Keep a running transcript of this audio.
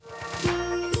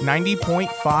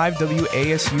90.5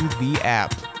 WASU, the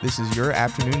app. This is your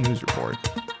afternoon news report.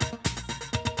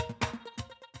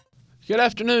 Good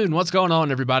afternoon. What's going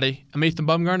on, everybody? I'm Ethan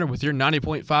Bumgarner with your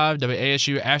 90.5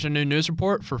 WASU afternoon news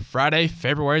report for Friday,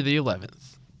 February the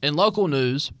 11th. In local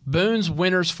news, Boone's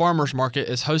Winners Farmers Market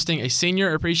is hosting a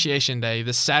Senior Appreciation Day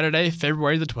this Saturday,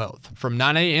 February the 12th, from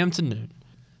 9 a.m. to noon.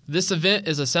 This event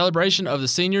is a celebration of the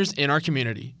seniors in our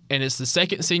community, and it's the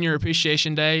second Senior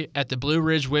Appreciation Day at the Blue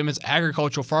Ridge Women's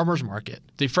Agricultural Farmers Market,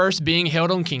 the first being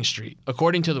held on King Street,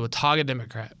 according to the Watauga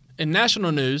Democrat. In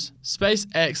national news,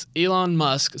 SpaceX Elon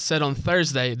Musk said on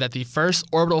Thursday that the first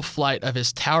orbital flight of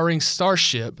his towering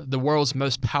Starship, the world's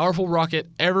most powerful rocket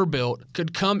ever built,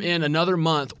 could come in another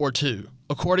month or two,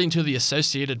 according to the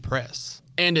Associated Press.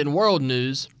 And in world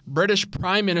news, British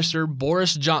Prime Minister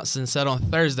Boris Johnson said on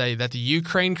Thursday that the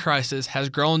Ukraine crisis has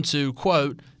grown to,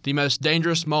 quote, the most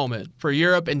dangerous moment for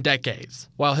Europe in decades,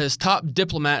 while his top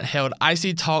diplomat held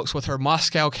icy talks with her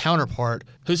Moscow counterpart,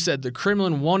 who said the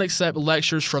Kremlin won't accept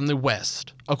lectures from the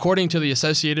West, according to the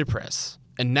Associated Press.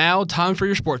 And now, time for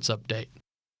your sports update.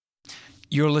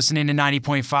 You're listening to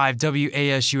 90.5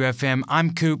 WASU-FM.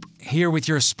 I'm Coop, here with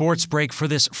your sports break for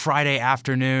this Friday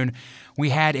afternoon.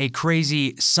 We had a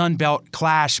crazy Sun Belt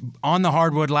clash on the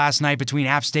hardwood last night between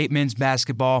App State men's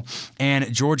basketball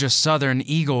and Georgia Southern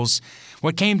Eagles.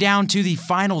 What came down to the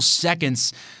final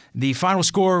seconds, the final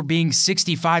score being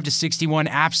 65-61,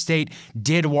 App State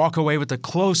did walk away with a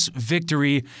close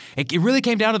victory. It really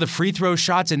came down to the free throw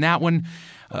shots in that one.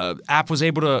 App was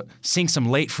able to sink some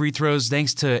late free throws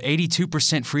thanks to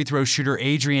 82% free throw shooter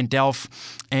Adrian Delph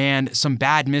and some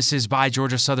bad misses by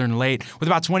Georgia Southern late. With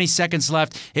about 20 seconds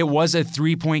left, it was a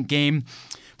three-point game,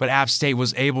 but App State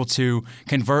was able to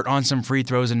convert on some free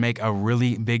throws and make a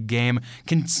really big game,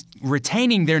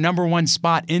 retaining their number one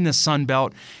spot in the Sun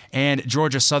Belt, and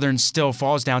Georgia Southern still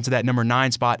falls down to that number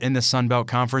 9 spot in the Sun Belt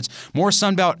Conference. More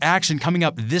Sun Belt action coming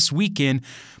up this weekend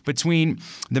between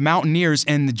the Mountaineers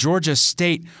and the Georgia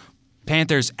State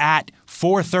Panthers at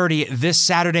 4:30 this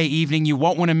Saturday evening. You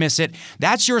won't want to miss it.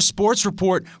 That's your sports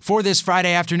report for this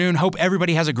Friday afternoon. Hope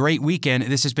everybody has a great weekend.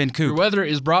 This has been Coop. Your weather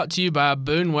is brought to you by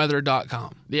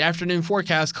BooneWeather.com. The afternoon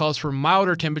forecast calls for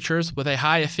milder temperatures with a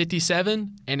high of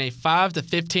 57 and a 5 to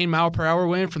 15 mile per hour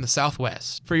wind from the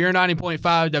southwest. For your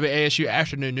 90.5 WASU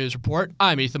afternoon news report,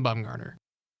 I'm Ethan Bumgarner.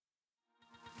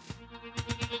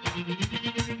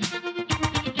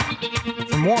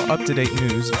 For more up-to-date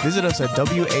news, visit us at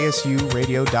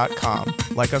wasuradio.com.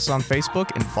 Like us on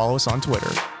Facebook and follow us on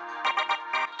Twitter.